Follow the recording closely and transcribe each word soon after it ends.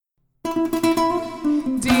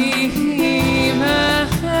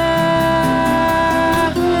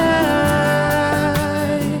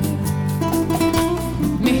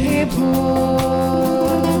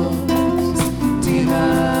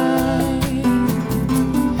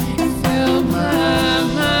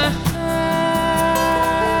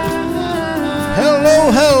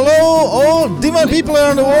Hello, all divine people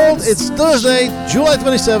around the world. It's Thursday, July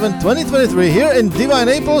 27, 2023, here in Divine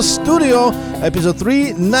Naples Studio. Episode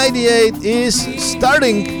 398 is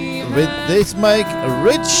starting with this mic,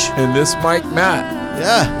 Rich. And this mic, Matt.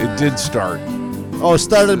 Yeah. It did start. Oh, it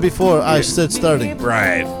started before I said starting.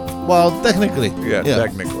 Right. Well, technically. Yeah,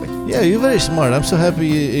 technically. Yeah, you're very smart. I'm so happy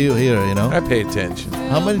you're here, you know. I pay attention.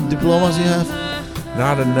 How many diplomas you have?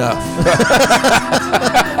 Not enough.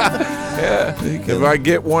 Yeah. If I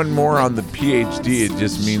get one more on the PhD, it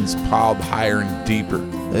just means piled higher and deeper.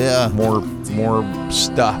 Yeah. More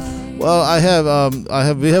stuff. Well,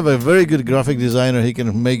 we have a very good graphic designer. He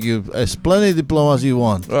can make you as plenty diplomas you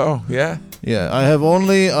want. Oh, yeah. Yeah, I have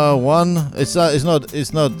only one. It's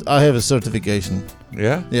not. I have a certification.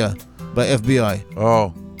 Yeah. Yeah, by FBI.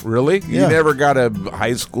 Oh, really? Yeah. You never got a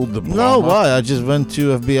high school diploma? No, why? I just went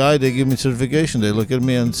to FBI. They give me certification. They look at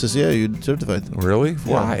me and says, "Yeah, you're certified." Really?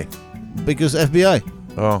 Yeah. Why? Because FBI.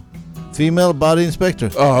 Oh. Female body inspector.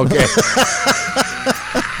 Oh, okay.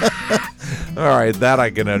 All right, that I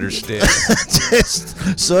can understand.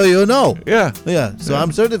 Just so you know. Yeah. Yeah. So Yeah.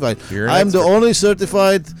 I'm certified. You're an I'm the expert. only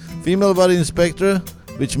certified female body inspector,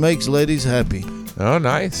 which makes ladies happy. Oh,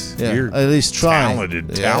 nice. Yeah. You're At least trying.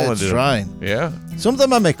 talented. Yeah, it's trying. Yeah.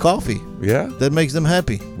 Sometimes I make coffee Yeah. that makes them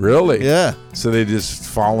happy. Really? Yeah. So they just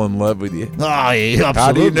fall in love with you. Ah, yeah, absolutely.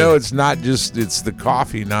 How do you know it's not just it's the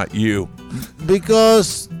coffee, not you?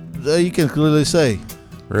 Because you can clearly say.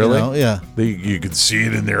 Really? You know, yeah. You can see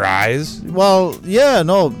it in their eyes. Well, yeah,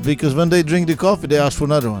 no, because when they drink the coffee, they ask for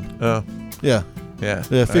another one. Oh, Yeah. yeah.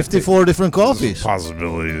 Yeah, 54 different There's coffees. a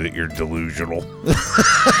possibility that you're delusional.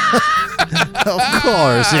 Of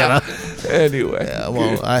course, you know. Anyway. Yeah,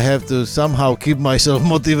 well, I have to somehow keep myself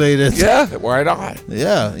motivated. Yeah, why not?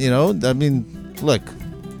 Yeah, you know, I mean, look.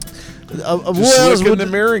 Who Just else look in would- the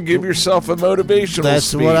mirror and give yourself a motivational That's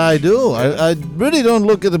speech. what I do. Yeah. I really don't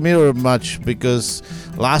look at the mirror much because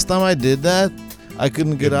last time I did that, I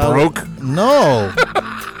couldn't get It out. broke? No.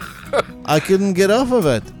 I couldn't get off of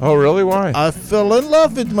it. Oh, really? Why? I fell in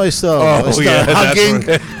love with myself. Oh, I started yeah, that's hugging,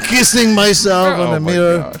 right. kissing myself Oh, in the my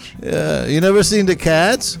mirror. gosh. Yeah, you never seen the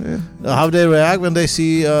cats? How they react when they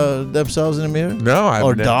see themselves in the mirror? No, I've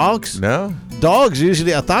Or never. dogs? No. Dogs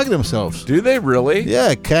usually attack themselves. Do they really?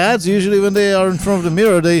 Yeah, cats usually when they are in front of the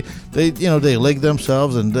mirror, they lick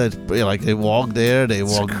themselves and they walk there, they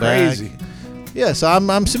It's walk crazy. back. Yeah, so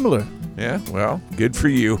I'm similar. Yeah, well, good for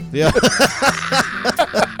you. Yeah.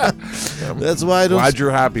 That's why I don't. Glad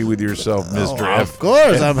you're happy with yourself, Mr. Oh, of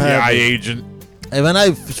course I'm FBI happy. agent. And when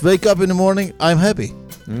I wake up in the morning, I'm happy.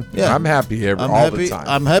 Yeah. I'm happy I'm all happy. the time.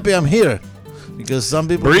 I'm happy I'm here. Because some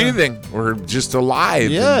people breathing. We're just alive.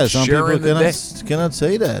 Yeah, and some people sharing the day. cannot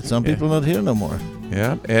say that. Some people not here no more.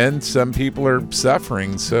 Yeah, and some people are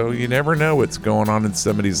suffering, so you never know what's going on in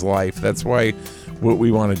somebody's life. That's why what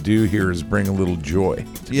we want to do here is bring a little joy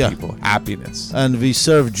to Yeah. people, happiness. And we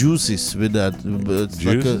serve juices with that. It's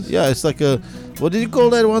Juices? it's like a. What did you call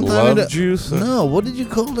that one time? Love juice? No, what did you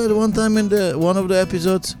call that one time in one of the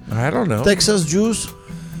episodes? I don't know. Texas juice.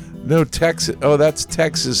 No, Texas. Oh, that's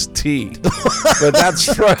Texas tea. But that's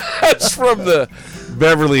from the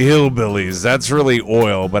Beverly Hillbillies. That's really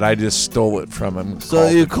oil, but I just stole it from him. So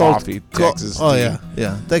you called coffee Texas tea. Oh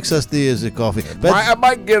yeah. Texas tea is a coffee. But I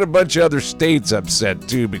might get a bunch of other states upset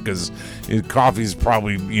too because coffee's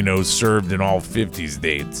probably served in all 50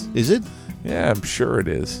 states. is it? Yeah, I'm sure it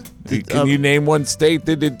is. Did, Can you name one state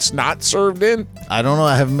that it's not served in? I don't know.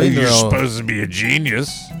 I haven't been You're there. supposed to be a genius.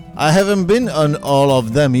 I haven't been on all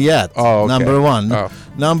of them yet. Oh, okay. Number one. Oh.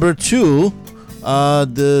 Number two,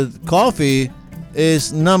 the coffee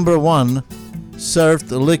is number one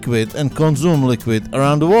served liquid and consumed liquid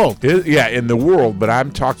around the world. Yeah, in the world, but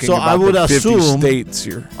I'm talking So about I would the 50 assume- states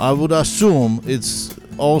here. I would assume it's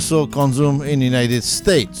also consumed in the United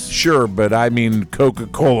States. Sure, but I mean,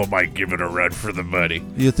 Coca-Cola might give it a run for the money.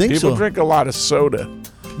 You think People so? drink a lot of soda.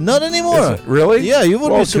 Not anymore. Is it really? Yeah, you would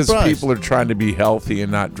be surprised. because people are trying to be healthy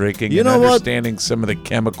and not drinking You and know what? understanding some of the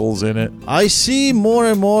chemicals in it. I see more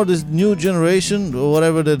and more this new generation, or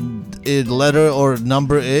whatever the letter or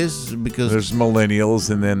number is, because There's millennials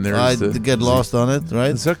and then there's I get lost on it,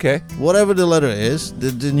 right? It's okay. Whatever the letter is,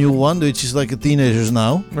 the new one, which is like a teenagers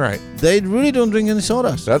now, Right. they really don't drink any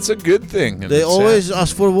sodas. That's a good thing. and They it's always sad.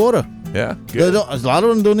 ask for water. Yeah. They Good. don't, a lot of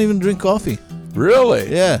them don't even drink coffee.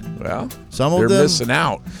 Really? Yeah. Well, Some of they're them missing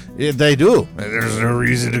out. Yeah, they do. There's no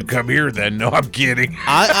reason to come here then. No, I'm kidding.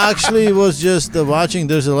 I actually was just watching.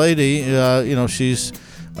 There's a lady, she's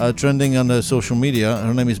trending on the social media.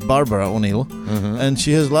 Her name is Barbara O'Neill, and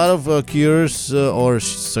she has a lot of cures or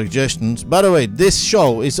suggestions. By the way, this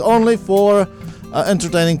show is only for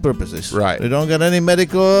entertaining purposes. Right. We don't get any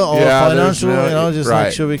medical or financial. Just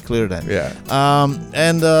make sure we clear that. Yeah.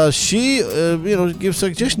 And she, gives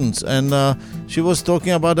suggestions, and she was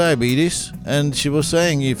talking about diabetes, and she was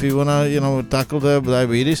saying if you wanna, tackle the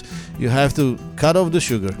diabetes, you have to cut off the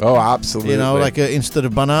sugar. Oh, absolutely. Like instead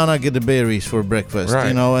of banana, get the berries for breakfast.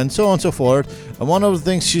 Right. And so on and so forth. And one of the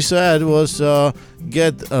things she said was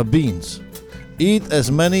get beans. Eat as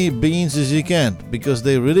many beans as you can because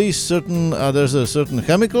they release certain. There's a certain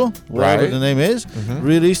chemical, whatever the name is,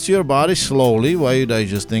 released to your body slowly while you're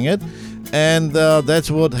digesting it, and that's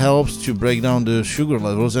what helps to break down the sugar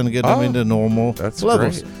levels and get them in the normal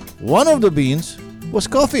levels. Great. One of the beans was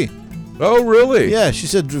coffee. Oh, really? Yeah, she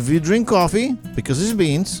said if you drink coffee because it's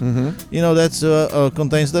beans, that's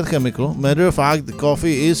contains that chemical. Matter of fact, the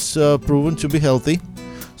coffee is proven to be healthy.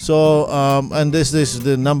 So, and this is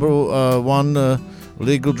the number one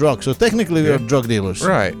legal drug. So technically, we are drug dealers.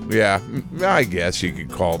 Right. Yeah. I guess you could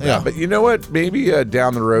call it that. Yeah. But you know what? Maybe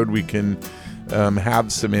down the road we can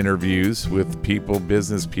have some interviews with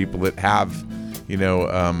business people that have,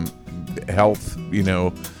 health,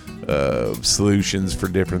 solutions for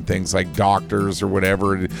different things like doctors or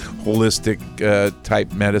whatever, holistic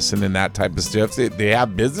type medicine and that type of stuff. They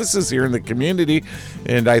have businesses here in the community,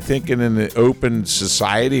 and I think in an open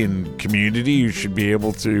society and community, you should be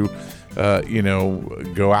able to,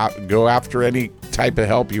 go after any type of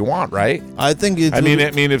help you want, right? I think I mean,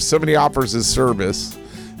 if somebody offers a service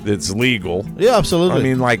that's legal. Yeah, absolutely. I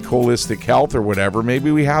mean, like holistic health or whatever. Maybe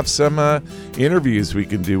we have some interviews we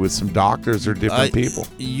can do with some doctors or different people.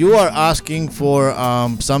 You are asking for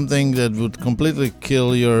something that would completely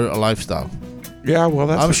kill your lifestyle. Yeah, well,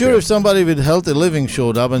 that's I'm sure if somebody with healthy living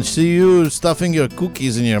showed up and see you stuffing your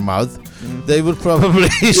cookies in your mouth, they would probably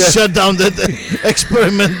shut down that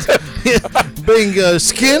experiment. Being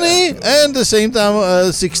skinny and at the same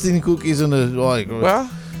time 16 cookies in the well.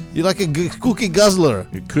 You're like a cookie guzzler.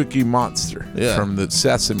 A cookie monster from the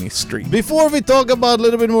Sesame Street. Before we talk about a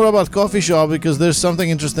little bit more about coffee shop, because there's something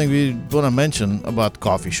interesting we want to mention about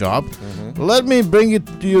coffee shop, let me bring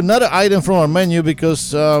to you another item from our menu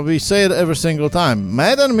because we say it every single time.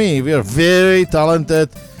 Matt and me, we are very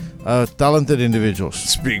talented individuals.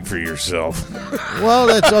 Speak for yourself. Well,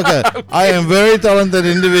 that's okay. I am very talented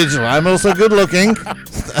individual. I'm also good looking.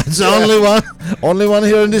 That's the only one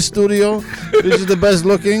here in this studio, which is the best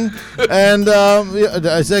looking. And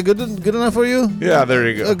is that good enough for you? Yeah, there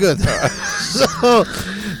you go. Oh, good.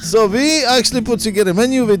 So we actually put together a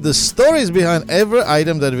menu with the stories behind every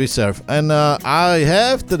item that we serve. And I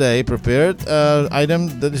have today prepared an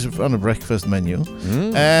item that is on the breakfast menu.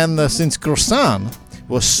 And since croissant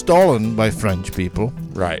was stolen by French people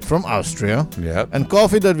from Austria. Yep. And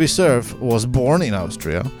coffee that we serve was born in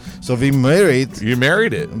Austria. So we married... You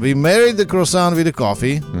married it. We married the croissant with the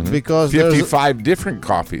coffee because 55 different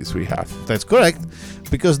coffees we have. That's correct.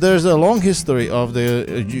 Because there's a long history of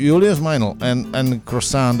the Julius Meinl and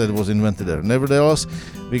croissant that was invented there. Nevertheless,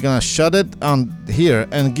 we're going to shut it on here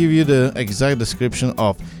and give you the exact description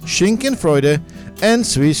of Schinkenfreude and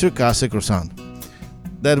Swisser Käse croissant.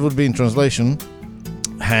 That would be in translation...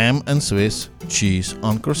 ham and Swiss cheese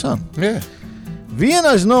on croissant. Yeah. Vienna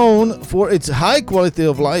is known for its high quality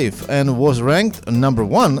of life and was ranked number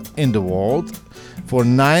 1 in the world for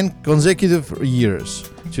 9 consecutive years,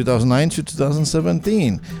 2009 to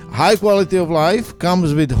 2017. High quality of life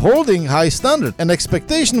comes with holding high standard, an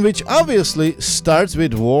expectation which obviously starts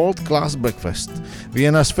with world-class breakfast.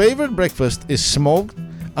 Vienna's favorite breakfast is smoked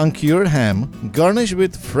uncured ham, garnished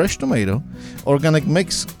with fresh tomato, organic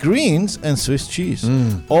mixed greens, and Swiss cheese.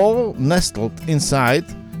 All nestled inside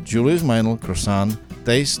Julius Meinl croissant.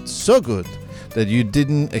 Tastes so good that you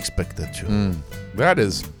didn't expect it to. That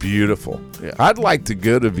is beautiful. Yeah. I'd like to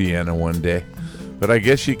go to Vienna one day. But I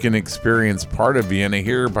guess you can experience part of Vienna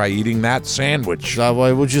here by eating that sandwich. So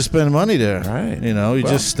why would you spend money there? Right. You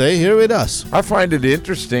just stay here with us. I find it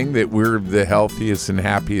interesting that we're the healthiest and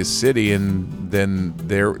happiest city, and then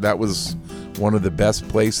that was one of the best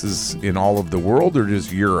places in all of the world, or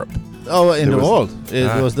just Europe? Oh, in the world.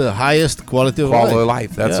 It was the highest quality of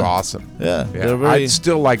life. That's awesome. Yeah. I'd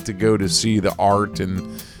still like to go to see the art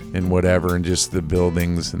and whatever, and just the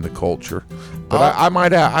buildings and the culture. But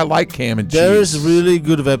I like ham and cheese. There's a really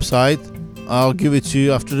good website. I'll give it to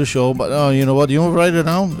you after the show. But you know what? You want to write it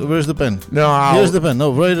down? Where's the pen? No, Here's the pen.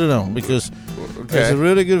 No, write it down because it's a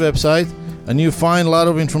really good website. and you find a lot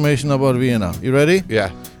of information about Vienna. You ready? Yeah.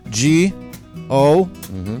 G-O-O-G-L-E.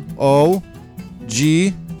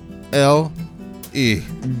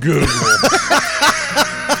 Good one.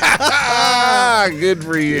 Good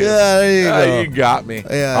for you. Yeah, there you go. You got me.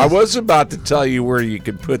 Yeah. I was about to tell you where you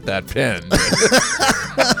could put that pen.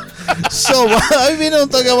 So we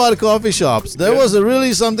don't talk about coffee shops. There was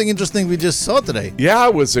really something interesting we just saw today. Yeah,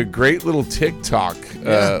 it was a great little TikTok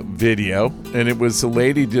video, and it was a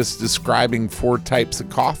lady just describing 4 types of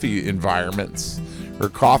coffee environments or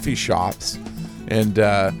coffee shops. And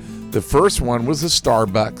the first one was a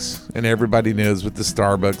Starbucks, and everybody knows what the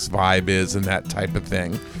Starbucks vibe is and that type of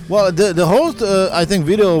thing. Well, the whole, I think,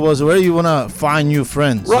 video was where you want to find new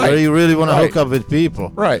friends, Right. where you really want to Right. hook up with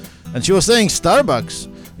people. Right. And she was saying Starbucks,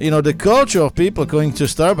 the culture of people going to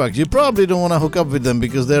Starbucks, you probably don't want to hook up with them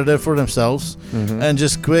because they're there for themselves and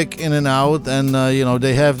just quick in and out, and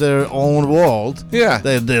they have their own world Yeah.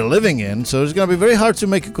 they're living in, so it's going to be very hard to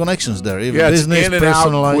make connections there. Even Yeah, it's business, in and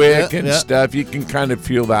personal out life, quick and stuff. You can kind of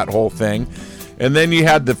feel that whole thing. And then you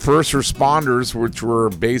had the first responders, which were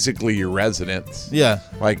basically your residents. Yeah.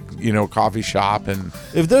 Like, coffee shop and...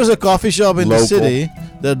 If there's a coffee shop in the Local. city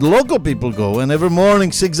that local people go, and every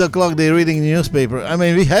morning 6 o'clock they're reading the newspaper. I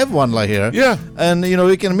mean, we have one like here. Yeah. And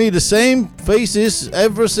we can meet the same faces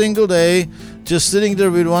every single day, just sitting there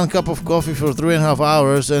with one cup of coffee for 3.5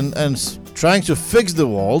 hours and trying to fix the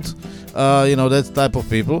world. That type of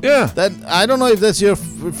people. Yeah. That I don't know if that's your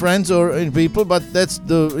friends or people, but that's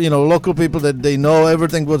the local people that they know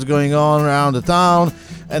everything what's going on around the town,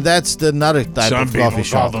 and that's another type of coffee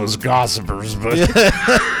shop. those gossipers, but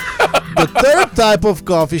The third type of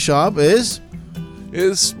coffee shop is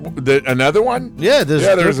another one?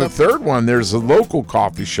 There's a third one. There's a local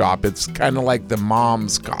coffee shop. It's kind of like the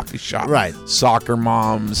mom's coffee shop. Right. Soccer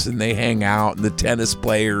moms, and they hang out, and the tennis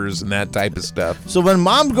players and that type of stuff. So when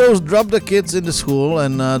mom goes drop the kids into school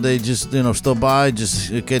and they just stop by,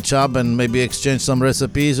 just catch up and maybe exchange some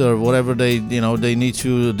recipes or whatever they need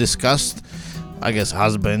to discuss. I guess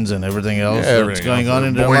husbands and everything else that's going on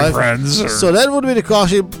in their life. So that would be the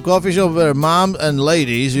coffee shop where mom and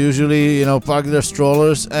ladies usually park their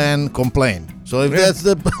strollers and complain. So if that's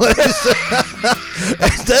the place,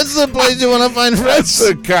 if that's the place you want to find friends, That's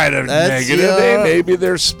the kind of That's negative. your- Maybe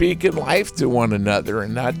they're speaking life to one another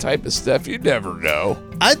and that type of stuff. You never know.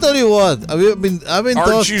 I tell you what, I've been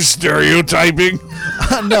Aren't you stereotyping?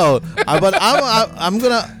 No, but I'm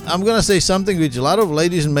gonna say something which a lot of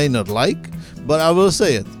ladies may not like, but I will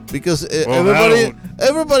say it because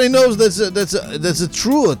everybody knows that's a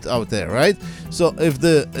truth out there, right? So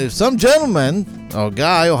if some gentleman or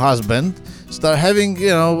guy or husband start having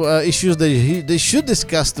issues that they should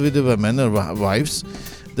discuss with the women or wives,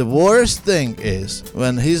 the worst thing is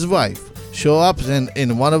when his wife show up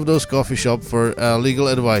in one of those coffee shops for legal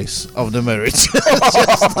advice of the marriage.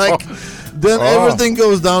 Just like then everything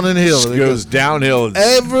goes downhill. It goes downhill.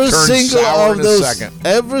 Every Turns single sour of in a those, second.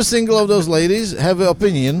 every single of those ladies have an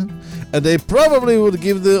opinion, and they probably would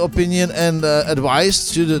give the opinion and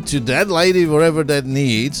advice to that lady wherever that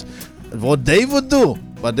needs what they would do,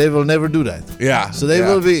 but they will never do that. Yeah. So they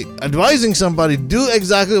will be advising somebody do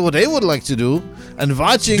exactly what they would like to do, and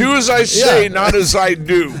watching. Do as I say, Yeah. not as I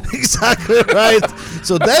do. Exactly right.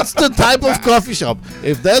 So that's the type of coffee shop.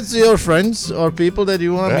 If that's your friends or people that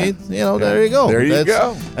you want to meet, there you go. There you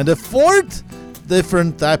go. And the fourth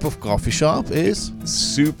different type of coffee shop is,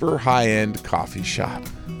 Super high-end coffee shop.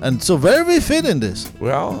 and so where we fit in this?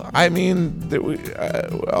 Well, I mean,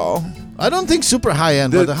 I don't think super high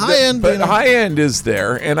end, but the high end. But high end is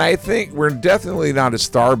there, and I think we're definitely not a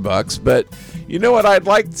Starbucks. But you know what? I'd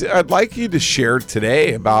like you to share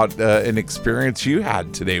today about an experience you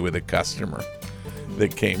had today with a customer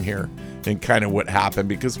that came here, and kind of what happened.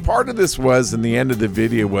 Because part of this was, and the end of the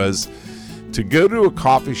video was, to go to a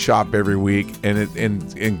coffee shop every week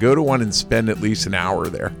and go to one and spend at least an hour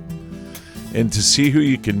there. And to see who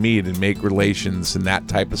you can meet and make relations and that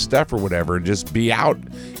type of stuff or whatever, and just be out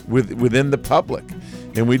within the public.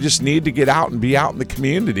 And we just need to get out and be out in the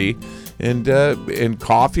community. And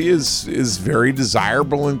coffee is very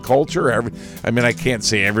desirable in culture. I can't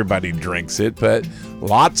say everybody drinks it, but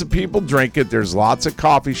lots of people drink it. There's lots of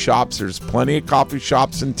coffee shops. There's plenty of coffee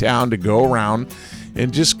shops in town to go around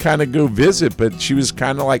and just kind of go visit. But she was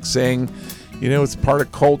kind of like saying, it's part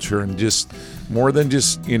of culture, and just more than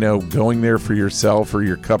just, going there for yourself or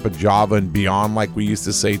your cup of Java and beyond, like we used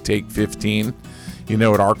to say, take 15. At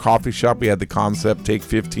our coffee shop, we had the concept, take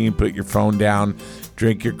 15, put your phone down,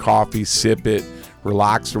 drink your coffee, sip it,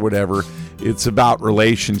 relax or whatever. It's about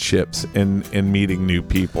relationships and meeting new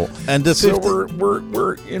people. And the so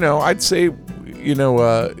we're I'd say,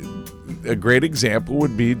 a great example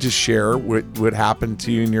would be to share what happened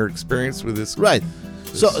to you in your experience with this. Right.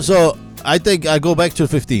 So I go back to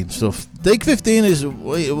 15. So take 15 is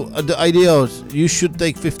the idea is you should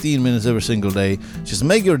take 15 minutes every single day. Just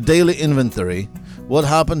make your daily inventory. What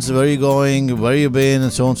happens, where you're going, where you've been,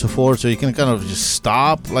 and so on and so forth. So you can kind of just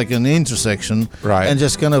stop like an intersection, right, and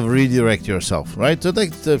just kind of redirect yourself, right? So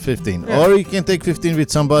take the 15. Yeah. Or you can take 15 with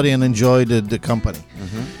somebody and enjoy the company.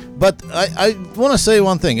 Mm-hmm. But I want to say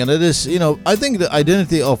one thing, and it is, I think the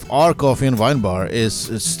identity of our coffee and wine bar is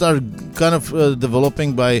start kind of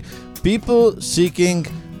developing by people seeking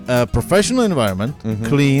a professional environment, mm-hmm,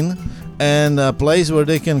 clean, and a place where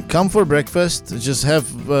they can come for breakfast, just have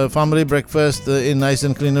family breakfast in nice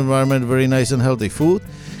and clean environment, very nice and healthy food.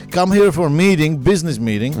 Come here for business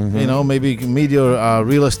meeting, mm-hmm, maybe meet your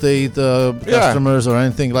real estate customers or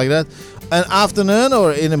anything like that. An afternoon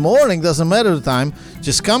or in the morning, doesn't matter the time,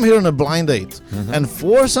 just come here on a blind date. Mm-hmm. And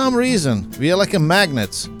for some reason, we are like a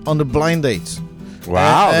magnets on the blind dates.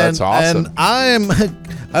 Wow, that's awesome. And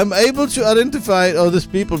I'm able to identify all these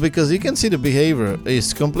people because you can see the behavior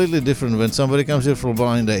is completely different when somebody comes here for a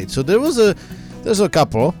blind date. So there's a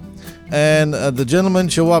couple, and the gentleman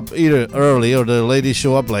show up either early or the lady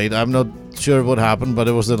show up late. I'm not sure what happened, but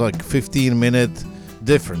it was like 15-minute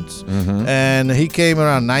difference. Mm-hmm. And he came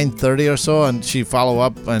around 9:30 or so, and she follow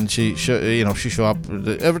up, and she show up.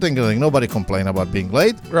 Everything, like, nobody complained about being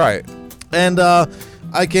late. Right. And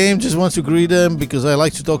I came just want to greet them because I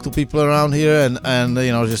like to talk to people around here, and I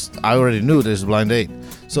already knew this blind date.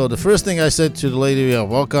 So the first thing I said to the lady,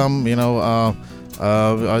 welcome,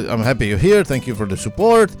 I'm happy you're here. Thank you for the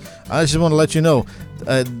support. I just want to let you know,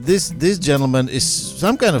 this gentleman is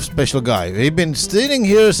some kind of special guy. He's been sitting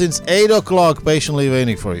here since 8 o'clock patiently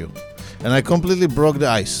waiting for you. And I completely broke the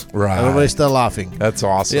ice. Right. Everybody started laughing. That's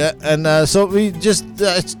awesome. Yeah, and so we just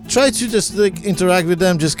try to just interact with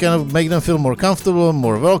them, just kind of make them feel more comfortable,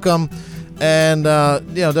 more welcome. And,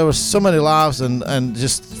 there were so many laughs and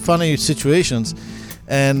just funny situations.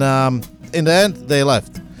 And in the end, they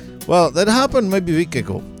left. Well, that happened maybe a week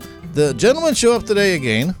ago. The gentleman showed up today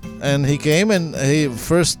again, and he came, and he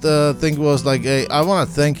first thing was like, hey, I want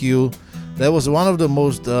to thank you. That was one of the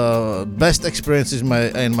most best experiences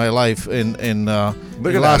in my life in the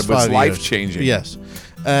last 5 years. It was life-changing. Yes.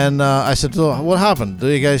 And I said, so what happened? Do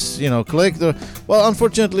you guys, click? Well,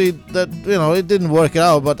 unfortunately, that, it didn't work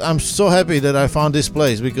out, but I'm so happy that I found this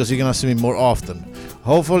place because you're going to see me more often.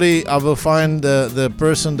 Hopefully, I will find the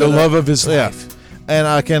person. The love of his life. And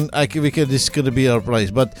this could be our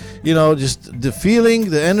place. But, just the feeling,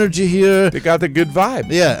 the energy here. They got the good vibe.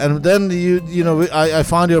 Yeah, and then, I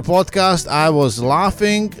found your podcast. I was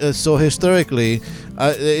laughing so hysterically.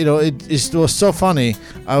 It was so funny.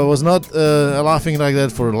 I was not laughing like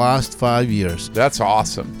that for the last 5 years. That's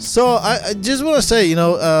awesome. So I just want to say,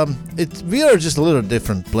 we are just a little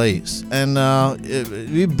different place. And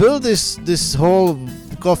we built this whole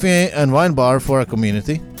coffee and wine bar for our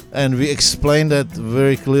community. And we explained that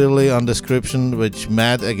very clearly on description, which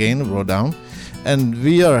Matt again wrote down. And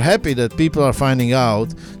we are happy that people are finding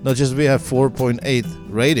out, not just we have 4.8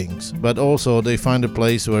 ratings, but also they find a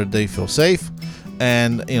place where they feel safe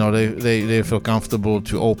and they feel comfortable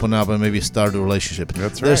to open up and maybe start a relationship.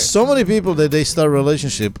 That's right. There's so many people that they start a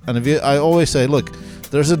relationship, and I always say, look,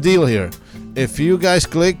 there's a deal here. If you guys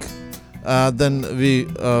click, then we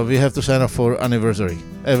have to sign up for anniversary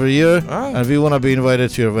every year, and we want to be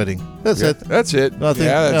invited to your wedding. That's it. That's it. Nothing,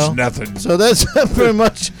 that's nothing. So that's pretty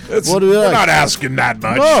much what we are. We're not asking that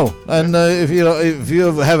much. No, and if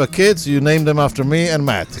you have a kids, you name them after me and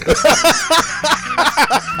Matt.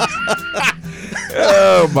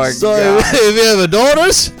 Oh my God! So if you have a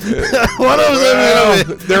daughters, one of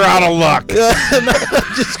them, they're out of luck.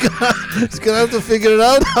 just gonna have to figure it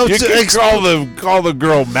out. How you to can call the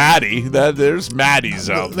girl Maddie. There's Maddies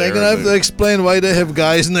out there. They're gonna have to explain why they have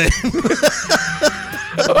guys' name.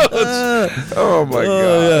 Oh my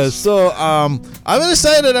God! Yeah. So I've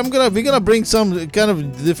decided we're gonna bring some kind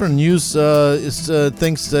of different news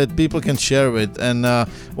things that people can share with, and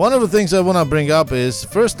one of the things I want to bring up is,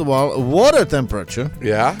 first of all, water temperature.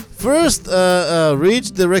 Yeah. First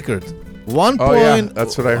reached the record.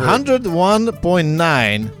 That's what I heard.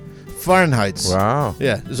 101.9 Fahrenheit. Wow.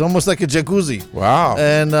 Yeah, it's almost like a jacuzzi. Wow.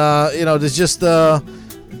 And there's just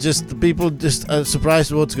people just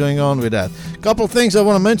surprised what's going on with that. A couple of things I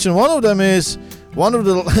want to mention. One of them is one of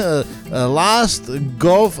the last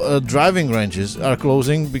golf driving ranges are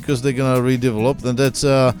closing because they're gonna redevelop, and that's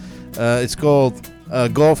it's called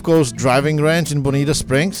Golf Coast Driving Range in Bonita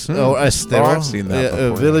Springs or Estero. I've seen that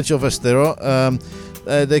before, village of Estero.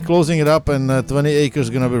 they're closing it up, and 20 acres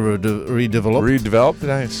going to be redeveloped. Redeveloped,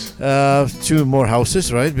 nice. 2 more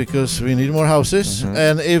houses, right? Because we need more houses.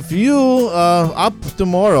 And if you up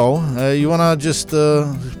tomorrow, you want to just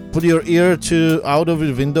put your ear out of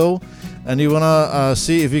the window, and you want to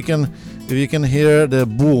see if you can hear the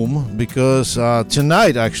boom, because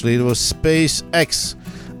tonight actually it was SpaceX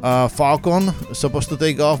Falcon supposed to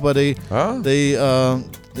take off, but they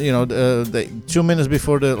 2 minutes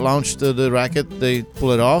before they launched the rocket, they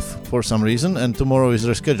pull it off for some reason, and tomorrow is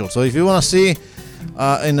their schedule. So if you want to see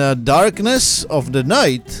in the darkness of the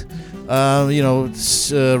night,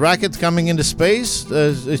 rocket coming into space,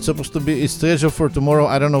 it's scheduled for tomorrow.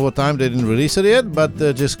 I don't know what time, they didn't release it yet, but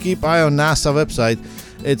just keep eye on NASA website.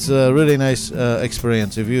 It's a really nice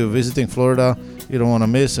experience. If you're visiting Florida, you don't want to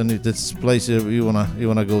miss, and it's a place you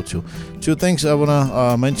wanna go to. 2 things I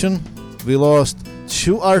wanna mention. We lost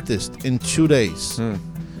 2 artists in 2 days.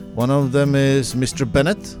 One of them is Mr.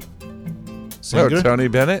 Bennett, singer. Tony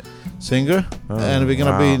Bennett? Singer. And we're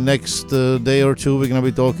going to be next day or 2, we're going to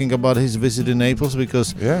be talking about his visit in Naples,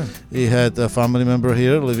 because he had a family member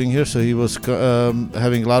here, living here, so he was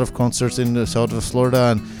having a lot of concerts in the south of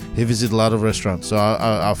Florida, and he visited a lot of restaurants. So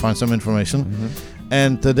I'll find some information.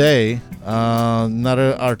 And today,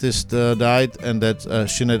 another artist died, and that's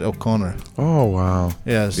Sinead O'Connor. Oh, wow.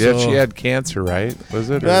 Yeah, she had cancer, right? Was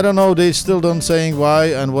it? I don't know. They still don't saying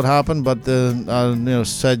why and what happened, but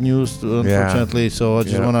sad news, unfortunately. So I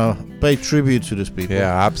just want to pay tribute to these people.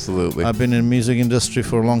 Yeah, absolutely. I've been in the music industry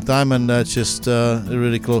for a long time, and that's just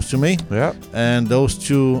really close to me. Yeah. And those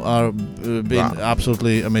 2 are been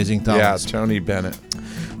absolutely amazing talents. Yeah, Tony Bennett.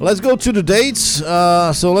 Let's go to the dates.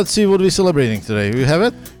 So let's see what we're celebrating today. You have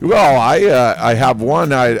it? Well, I have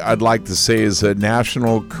one I'd like to say is a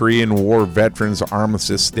National Korean War Veterans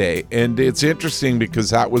Armistice Day. And it's interesting because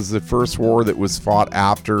that was the first war that was fought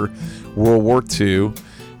after World War II.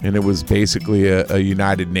 And it was basically a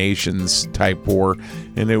United Nations type war.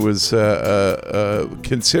 And it was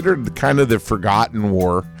considered kind of the forgotten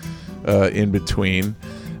war in between.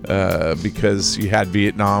 Because you had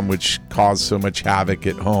Vietnam, which caused so much havoc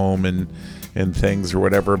at home and things or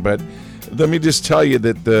whatever. But let me just tell you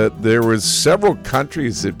that there was several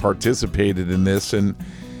countries that participated in this, and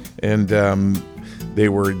they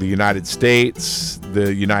were the United States,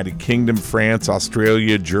 the United Kingdom, France,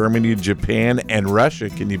 Australia, Germany, Japan, and Russia.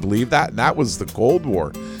 Can you believe that? And that was the Cold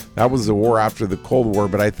War. That was the war after the Cold War,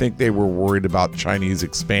 but I think they were worried about Chinese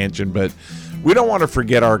expansion. But we don't want to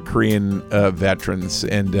forget our Korean veterans,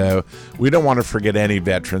 and we don't want to forget any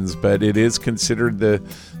veterans, but it is considered the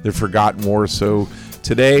forgotten war. So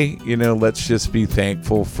today, let's just be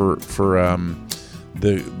thankful for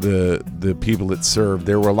the people that served.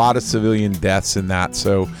 There were a lot of civilian deaths in that.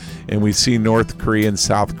 So, and we see North Korea and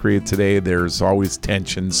South Korea today. There's always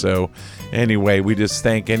tension. So anyway, we just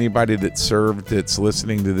thank anybody that served, that's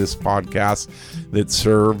listening to this podcast, that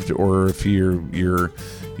served, or if you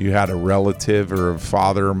had a relative or a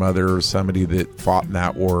father or mother or somebody that fought in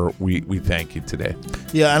that war, we thank you today.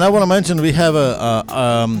 Yeah, and I want to mention we have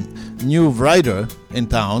a new writer in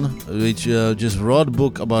town which just wrote a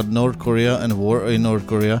book about North Korea and war in North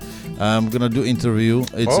Korea. I'm going to do interview.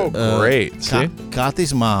 It's, great.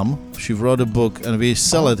 Kati's mom, she wrote a book, and we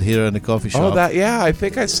sell it here in the coffee shop. I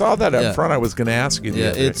think I saw that up front. I was going to ask you.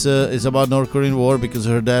 It's about North Korean war because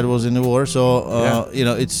her dad was in the war. So,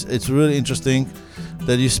 it's really interesting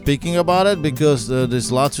that you're speaking about it, because there's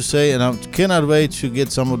a lot to say, and I cannot wait to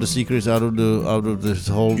get some of the secrets out of this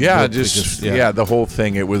whole book, the whole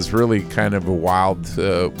thing. It was really kind of a wild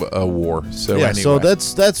war. So anyway. So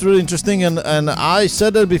that's really interesting, and I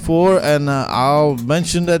said that before, and I'll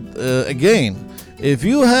mention that again. If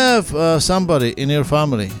you have somebody in your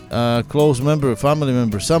family, close member, family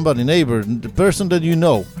member, somebody, neighbor, the person that you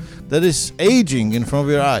know that is aging in front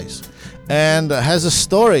of your eyes and has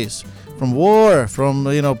stories from war, from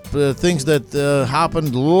things that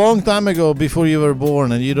happened a long time ago before you were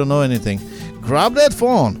born and you don't know anything, grab that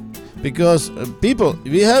phone, because people,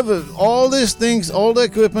 we have all these things, all the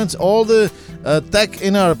equipment, all the tech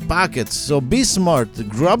in our pockets. So be smart,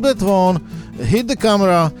 grab that phone, hit the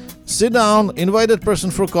camera, sit down, invite that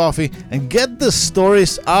person for coffee, and get the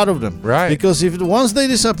stories out of them. Right. Because once they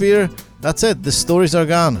disappear, that's it. The stories are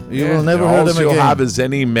gone. You will never hear them again. All you'll have is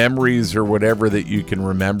any memories or whatever that you can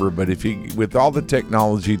remember. But with all the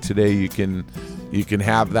technology today, you can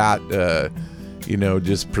have that,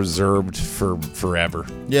 just preserved for forever.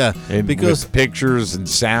 Yeah, and because with pictures and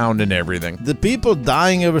sound and everything. The people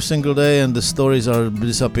dying every single day, and the stories are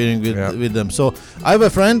disappearing with them. So I have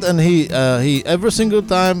a friend, and he every single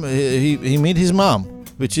time he meet his mom,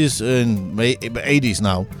 which is in 80s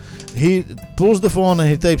now. He pulls the phone and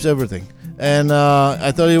he tapes everything. And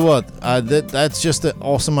I tell you what, that's just an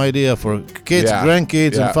awesome idea for kids,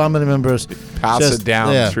 grandkids, and family members. Pass it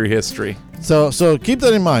down through history. So keep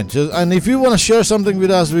that in mind. And if you want to share something with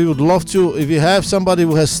us, we would love to. If you have somebody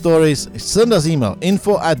who has stories, send us email,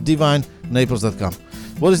 info@divinenaples.com.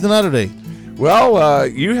 What is another day? Well,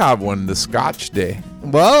 you have one, the Scotch Day.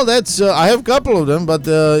 Well, that's I have a couple of them, but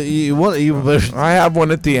I have one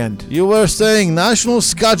at the end. You were saying National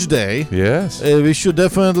Scotch Day. Yes. We should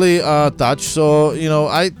definitely touch. So,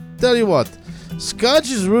 I tell you what, Scotch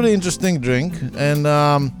is a really interesting drink, and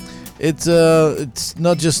it's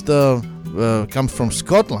not just comes from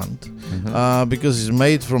Scotland, because it's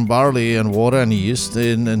made from barley and water and yeast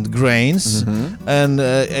and grains, and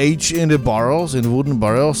aged in the barrels, in wooden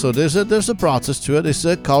barrels. So there's a process to it. It's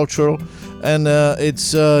cultural, and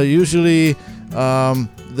it's usually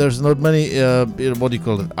there's not many what do you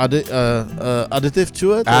call it? Additive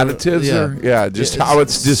to it. Additives, just how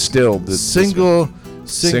it's distilled. It's single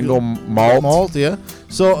malt. Yeah.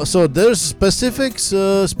 So there's specific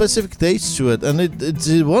tastes to it, and it's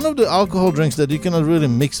one of the alcohol drinks that you cannot really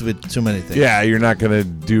mix with too many things. Yeah, you're not gonna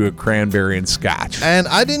do a cranberry and Scotch. And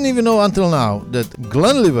I didn't even know until now that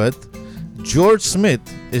Glenlivet, George Smith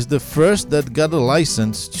is the first that got a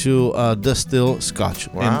license to distill Scotch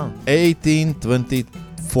in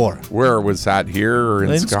 1824. Where was that? Here or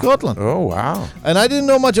in Scotland? Oh, wow. And I didn't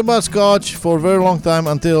know much about Scotch for a very long time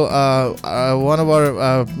until one of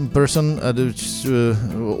our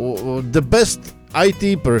the best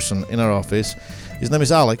IT person in our office, his name is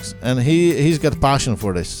Alex, and he's got passion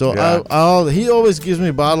for this. So he always gives me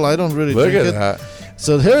a bottle. I don't really drink it. Look at that.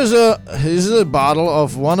 So here's a bottle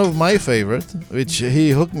of one of my favorite, which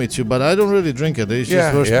he hooked me to, but I don't really drink it. It's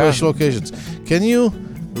just for special occasions. Can you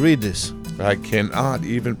read this? I cannot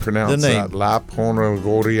even pronounce the name. That. La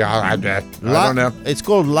Ponogoria. I don't know. It's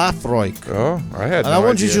called Lafroig. Oh, I had. And I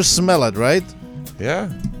want you to smell it, right? Yeah.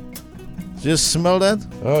 Just smell that.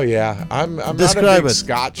 Oh yeah, I'm not a big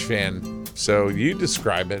Scotch fan. So you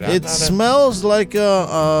describe it. It smells like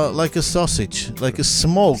a sausage, like a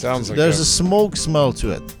smoke. Sounds like there's a smoke smell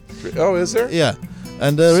to it. Oh, is there? Yeah,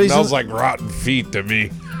 and the smells like rotten feet to me.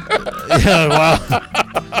 Yeah, wow.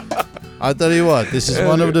 I tell you what, this is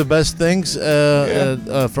one of the best things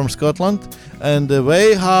from Scotland, and the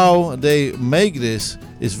way how they make this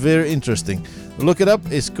is very interesting. Look it up.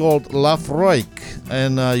 It's called Lafroig,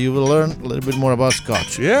 and you will learn a little bit more about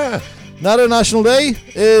Scotch. Yeah. Another national day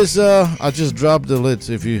is, I just dropped the lid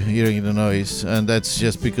if you're hearing the noise, and that's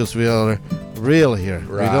just because we are real here.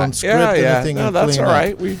 Right. We don't script anything. No, that's all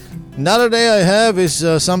right. Another day I have is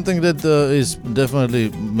something that is definitely,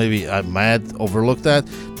 maybe I might overlook that,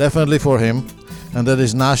 definitely for him, and that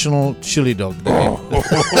is National Chili Dog Day.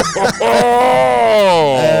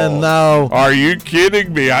 And now... Are you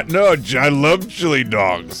kidding me? I love chili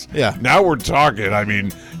dogs. Yeah. Now we're talking. I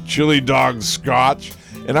mean, chili dogs, Scotch.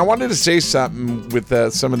 And I wanted to say something with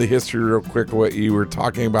some of the history real quick, what you were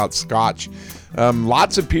talking about Scotch.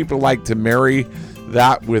 Lots of people like to marry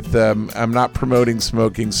that with, I'm not promoting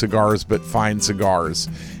smoking cigars, but fine cigars.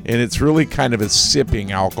 And it's really kind of a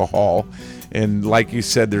sipping alcohol. And like you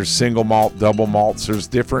said, there's single malt, double malts. There's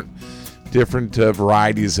different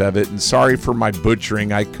varieties of it. And sorry for my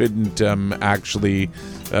butchering. I couldn't actually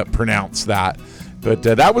pronounce that. But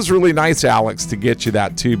that was really nice, Alex, to get you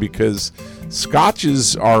that too, because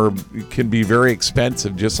Scotches can be very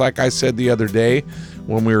expensive. Just like I said the other day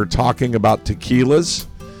when we were talking about tequilas,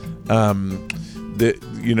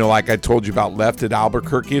 like I told you about left at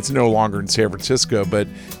Albuquerque. It's no longer in San Francisco, but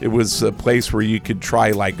it was a place where you could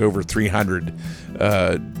try like over 300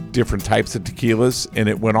 different types of tequilas, and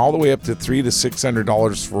it went all the way up to $300 to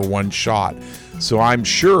 $600 for one shot. So I'm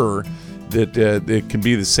sure that it can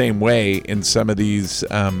be the same way in some of these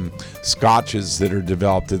scotches that are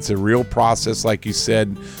developed. It's a real process, like you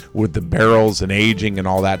said, with the barrels and aging and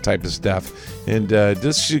all that type of stuff. And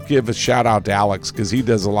just to give a shout out to Alex, because he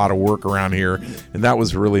does a lot of work around here, and that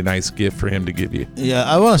was a really nice gift for him to give you. Yeah,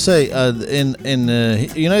 I want to say in the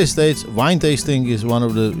United States, wine tasting is one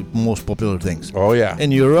of the most popular things. Oh yeah.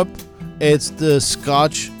 In Europe, it's the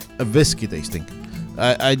Scotch whiskey tasting.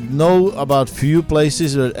 I know about few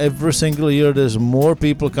places where every single year there's more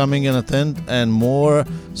people coming and attend, and more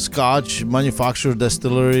Scotch manufacturer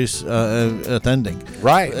distilleries attending.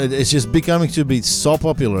 Right. It's just becoming to be so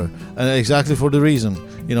popular, and exactly for the reason.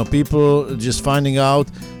 People just finding out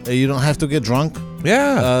you don't have to get drunk.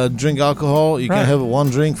 Yeah. Drink alcohol. You can have one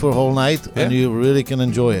drink for a whole night, and you really can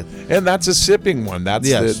enjoy it. And that's a sipping one. That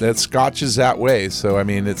Scotch is that way. So, I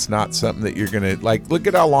mean, it's not something that you're going to, look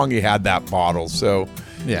at how long you had that bottle. So,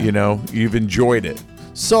 you've enjoyed it.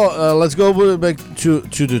 So let's go back to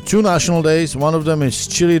the two national days. One of them is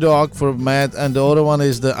chili dog for Matt, and the other one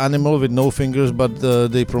is the animal with no fingers, but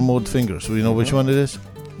they promote fingers. So you know which one it is?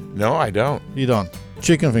 No, I don't. You don't.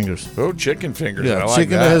 Chicken fingers. Oh, chicken fingers. Yeah, I like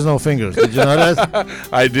chicken that. that has no fingers. Did you know that?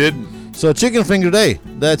 I didn't. So Chicken Finger Day,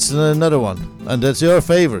 that's another one. And that's your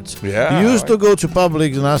favorite. Yeah. You used to go to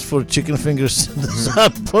Publix and ask for chicken fingers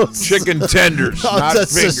samples. Chicken tenders, Oh, not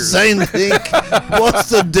that's fingers. the same thing. What's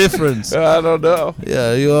the difference? I don't know.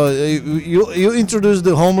 Yeah, you introduced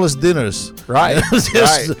the homeless dinners. Right. Just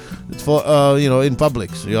right. for in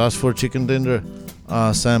Publix. You ask for chicken dinner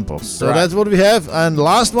samples. So Right. that's what we have. And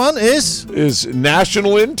last one is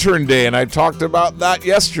National Intern Day, and I talked about that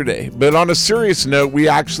yesterday. But on a serious note, we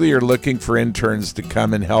actually are looking for interns to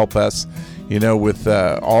come and help us, with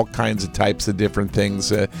all kinds of types of different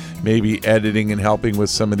things, maybe editing and helping with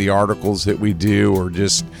some of the articles that we do, or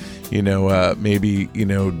just, maybe,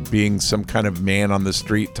 being some kind of man on the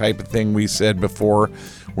street type of thing we said before,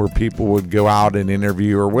 where people would go out and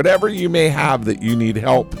interview, or whatever you may have that you need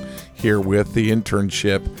help here with the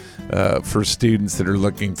internship for students that are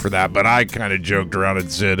looking for that. But I kind of joked around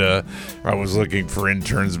and said I was looking for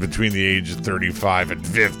interns between the age of 35 and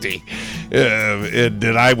 50, and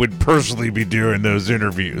that I would personally be doing those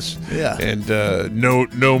interviews. Yeah. And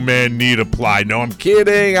no man need apply. No, I'm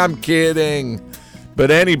kidding. But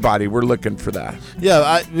anybody, we're looking for that.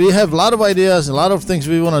 Yeah, we have a lot of ideas, a lot of things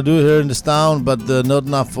we want to do here in this town, but not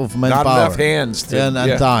enough of manpower. Not enough hands and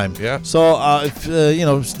time. Yeah. So if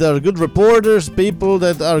there are good reporters, people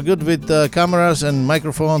that are good with cameras and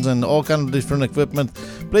microphones and all kind of different equipment,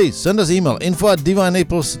 please send us email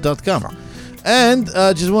info@divinenaples.com. And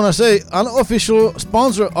just want to say, unofficial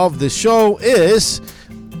sponsor of this show is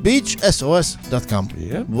beachsos.com.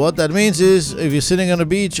 Yeah. What that means is, if you're sitting on the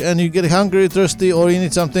beach and you get hungry, thirsty, or you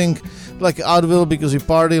need something like Advil because you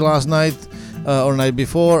partied last night or night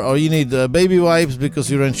before, or you need baby wipes because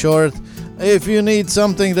you ran short, if you need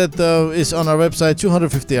something that is on our website,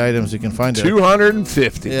 250 items you can find there.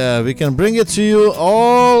 250. Yeah, we can bring it to you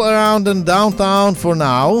all around in downtown for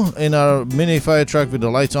now in our mini fire truck with the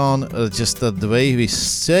lights on. Just the way we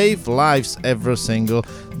save lives every single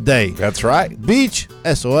day. That's right.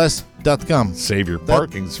 beachsos.com. Save your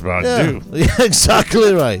parking spot, Yeah, too. yeah,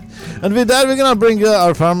 exactly right. And with that, we're gonna bring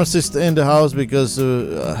our pharmacist in the house because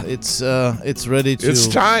it's ready to. It's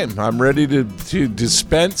time. I'm ready to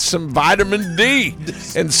dispense some vitamin D.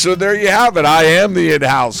 And so there you have it. I am the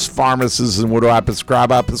in-house pharmacist. And what do I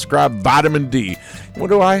prescribe? I prescribe vitamin D. What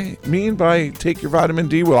do I mean by take your vitamin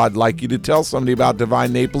D? Well, I'd like you to tell somebody about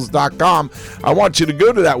divinenaples.com. I want you to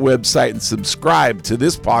go to that website and subscribe to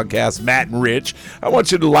this podcast, Matt and Rich. I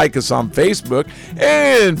want you to like us on Facebook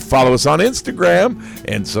and follow us on Instagram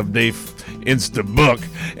and someday Instabook.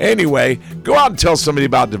 Anyway, go out and tell somebody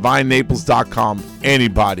about divinenaples.com.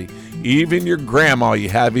 Anybody, even your grandma you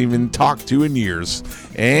haven't even talked to in years.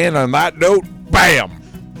 And on that note, bam!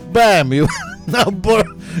 Bam! You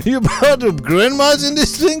brought up grandmas in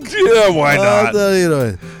this thing? Yeah, why not?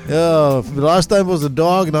 Yeah, last time was the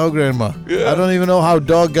dog, now grandma. Yeah. I don't even know how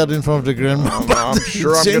dog got in front of the grandma. But I'm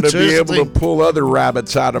sure I'm it's going to be able to interesting. pull other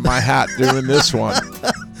rabbits out of my hat doing this one.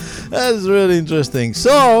 That's really interesting.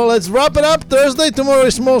 So let's wrap it up. Thursday, tomorrow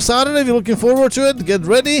is Small Saturday. We're looking forward to it. Get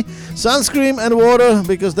ready. Sunscreen and water,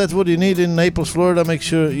 because that's what you need in Naples, Florida. Make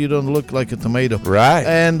sure you don't look like a tomato. Right.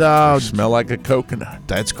 And Smell like a coconut.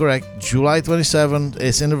 that's correct. July 27th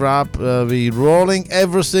is in the wrap. We're rolling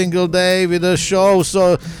every single day with a show.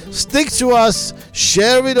 So stick to us,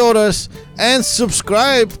 share with others, and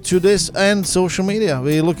subscribe to this and social media.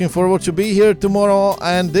 We're looking forward to be here tomorrow.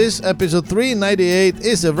 And this episode 398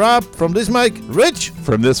 is a wrap. From this mic, Rich.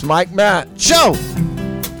 From this mic, Matt. Ciao.